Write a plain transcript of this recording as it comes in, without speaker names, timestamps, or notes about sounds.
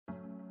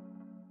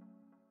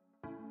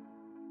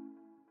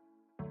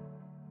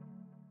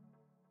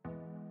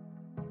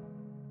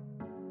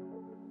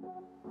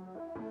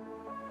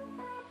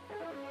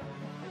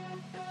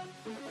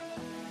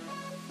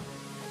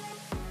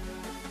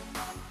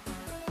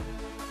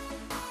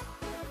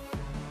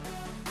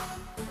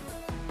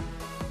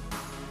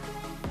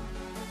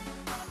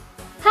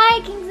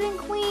Alright, kings and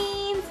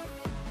queens.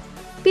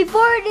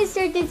 Before we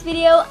start this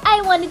video,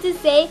 I wanted to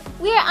say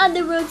we are on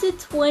the road to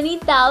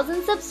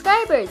 20,000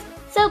 subscribers.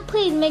 So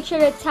please make sure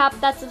to tap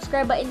that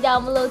subscribe button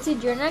down below to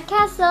join our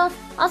castle.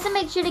 Also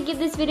make sure to give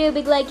this video a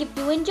big like if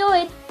you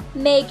enjoyed.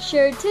 Make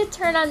sure to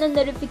turn on the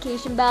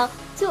notification bell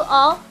to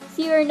all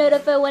so you are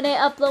notified when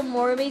I upload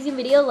more amazing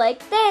videos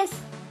like this.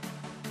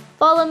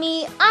 Follow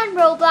me on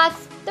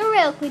Roblox, the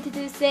Royal Queen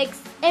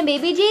 226, and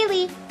baby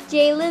Jaylee,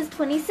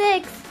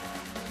 Jayliz26.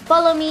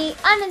 Follow me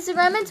on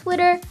Instagram and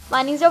Twitter,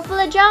 Vannies are full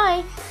of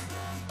joy.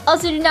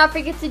 Also do not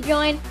forget to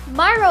join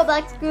my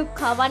Roblox group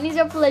called Vannies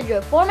are full of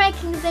joy for my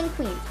kings and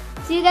queens,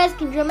 so you guys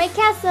can join my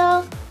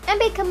castle and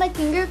become a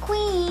king or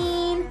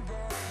queen.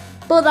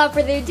 But without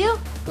further ado,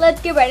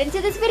 let's get right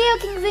into this video,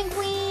 kings and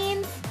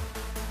queens.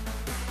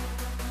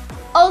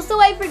 Also,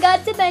 I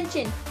forgot to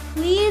mention,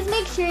 please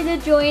make sure to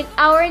join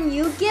our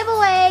new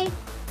giveaway.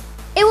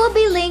 It will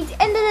be linked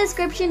in the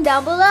description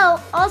down below,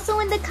 also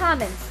in the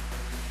comments.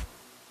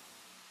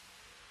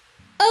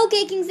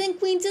 Okay, kings and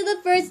queens, so the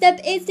first step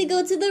is to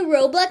go to the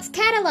Roblox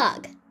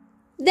catalog.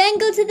 Then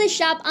go to the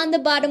shop on the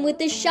bottom with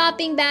the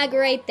shopping bag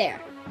right there.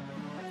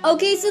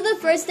 Okay, so the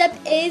first step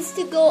is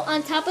to go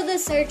on top of the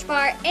search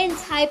bar and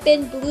type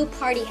in blue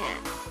party hat.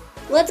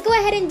 Let's go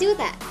ahead and do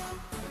that.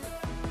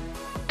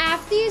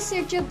 After you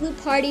search a blue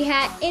party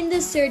hat in the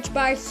search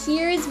bar,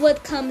 here's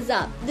what comes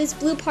up. This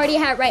blue party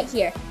hat right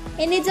here.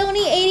 And it's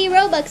only 80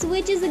 Robux,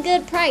 which is a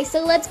good price.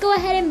 So let's go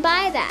ahead and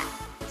buy that.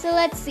 So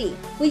let's see.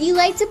 Would you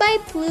like to buy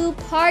blue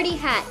party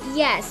hat?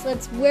 Yes,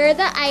 let's wear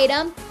the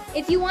item.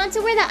 If you want to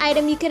wear the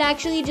item, you could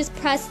actually just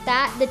press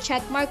that, the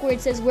check mark where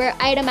it says wear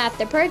item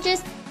after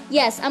purchase.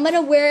 Yes, I'm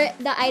gonna wear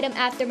the item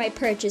after my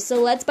purchase.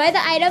 So let's buy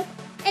the item,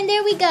 and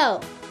there we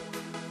go.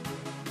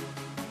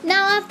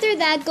 Now after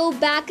that, go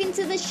back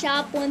into the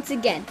shop once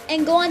again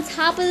and go on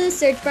top of the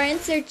search bar and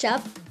search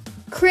up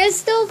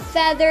crystal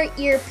feather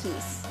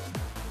earpiece.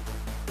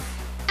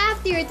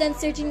 After you're done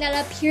searching that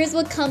up, here's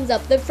what comes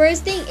up. The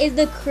first thing is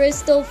the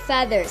crystal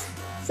feathers.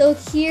 So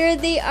here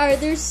they are.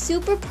 They're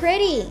super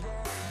pretty.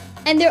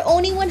 And they're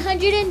only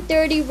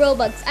 130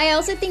 Robux. I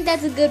also think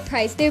that's a good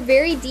price. They're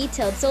very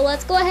detailed. So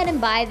let's go ahead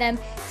and buy them.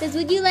 It says,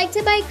 would you like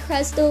to buy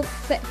crystal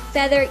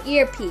feather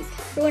earpiece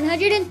for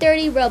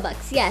 130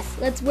 Robux? Yes,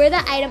 let's wear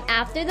the item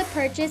after the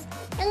purchase.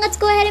 And let's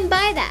go ahead and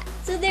buy that.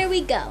 So there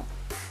we go.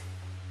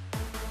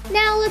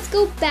 Now let's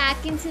go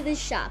back into the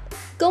shop.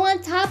 Go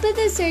on top of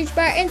the search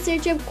bar and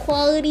search up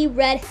quality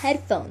red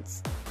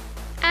headphones.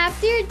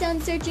 After you're done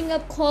searching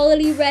up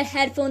quality red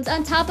headphones,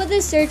 on top of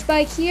the search bar,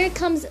 here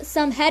comes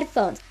some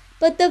headphones.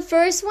 But the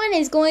first one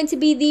is going to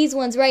be these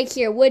ones right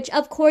here, which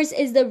of course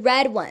is the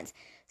red ones.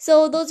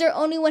 So those are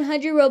only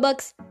 100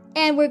 Robux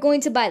and we're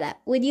going to buy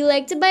that. Would you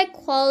like to buy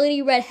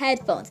quality red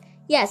headphones?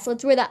 Yes,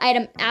 let's wear the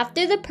item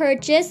after the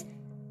purchase.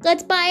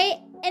 Let's buy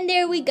it and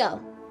there we go.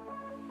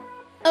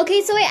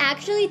 Okay, so I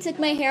actually took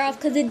my hair off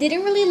because it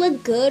didn't really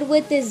look good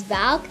with this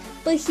Valk,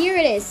 but here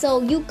it is.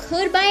 So you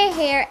could buy a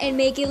hair and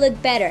make it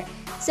look better.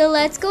 So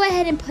let's go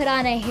ahead and put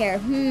on a hair.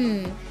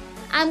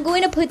 I'm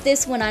going to put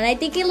this one on. I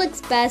think it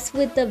looks best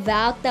with the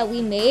Valk that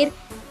we made,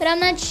 but I'm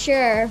not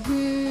sure.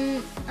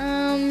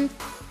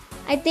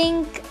 I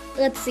think,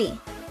 let's see.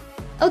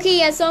 Okay,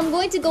 yeah, so I'm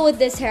going to go with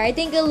this hair. I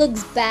think it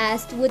looks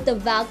best with the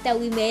Valk that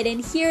we made,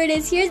 and here it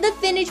is. Here's the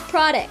finished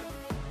product.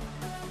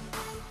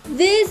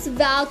 This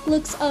Valk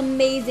looks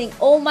amazing.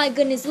 Oh my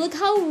goodness, look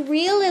how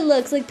real it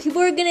looks. Like, people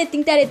are gonna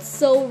think that it's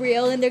so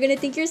real and they're gonna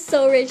think you're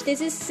so rich.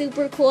 This is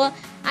super cool.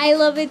 I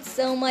love it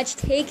so much.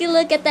 Take a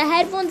look at the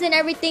headphones and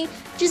everything.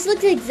 Just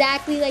looks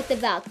exactly like the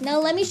Valk. Now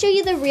let me show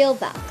you the real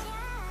Valk.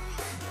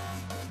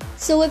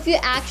 So if you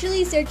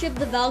actually search up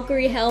the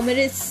Valkyrie helmet,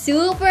 it's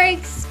super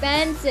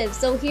expensive.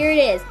 So here it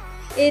is.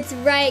 It's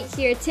right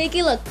here. Take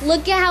a look.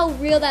 Look at how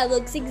real that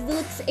looks. It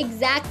looks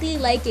exactly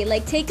like it.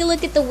 Like, take a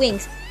look at the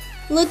wings.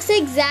 Looks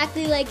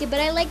exactly like it, but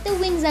I like the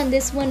wings on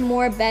this one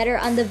more better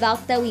on the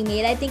Valk that we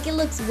made. I think it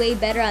looks way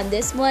better on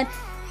this one.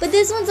 But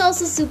this one's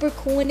also super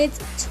cool, and it's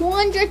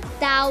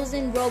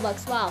 200,000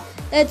 Robux. Wow,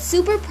 that's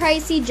super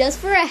pricey just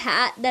for a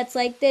hat that's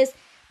like this.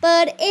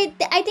 But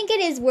I think it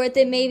is worth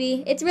it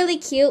maybe. It's really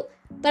cute,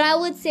 but I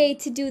would say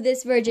to do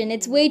this version.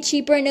 It's way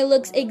cheaper and it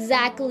looks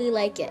exactly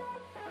like it.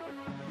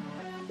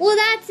 Well,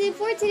 that's it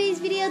for today's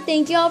video.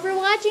 Thank you all for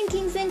watching,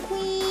 kings and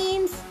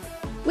queens.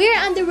 We're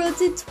on the road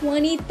to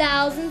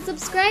 20,000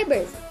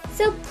 subscribers,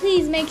 so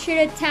please make sure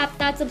to tap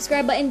that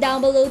subscribe button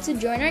down below to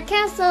join our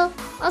castle.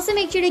 Also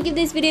make sure to give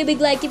this video a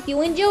big like if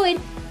you enjoyed.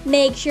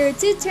 Make sure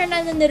to turn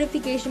on the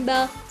notification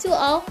bell to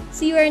all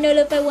so you are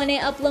notified when I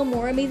upload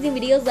more amazing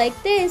videos like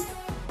this.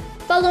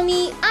 Follow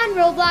me on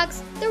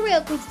Roblox, the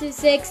Royal Queen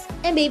 226,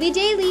 and baby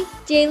Jaylee,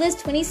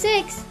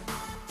 Jayliz26.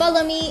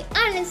 Follow me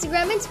on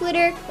Instagram and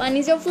Twitter,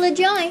 Vannies are full of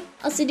joy.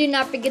 Also do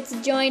not forget to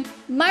join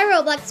my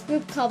Roblox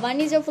group called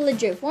Vannies are full of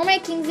joy for my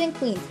kings and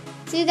queens,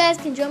 so you guys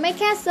can join my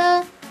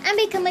castle and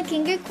become a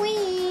king or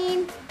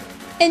queen.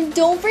 And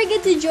don't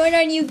forget to join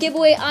our new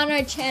giveaway on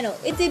our channel.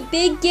 It's a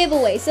big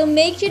giveaway, so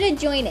make sure to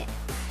join it.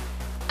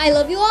 I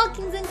love you all,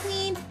 kings and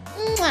queens.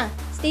 Mwah.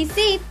 Stay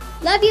safe.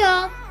 Love you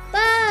all.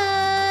 Bye.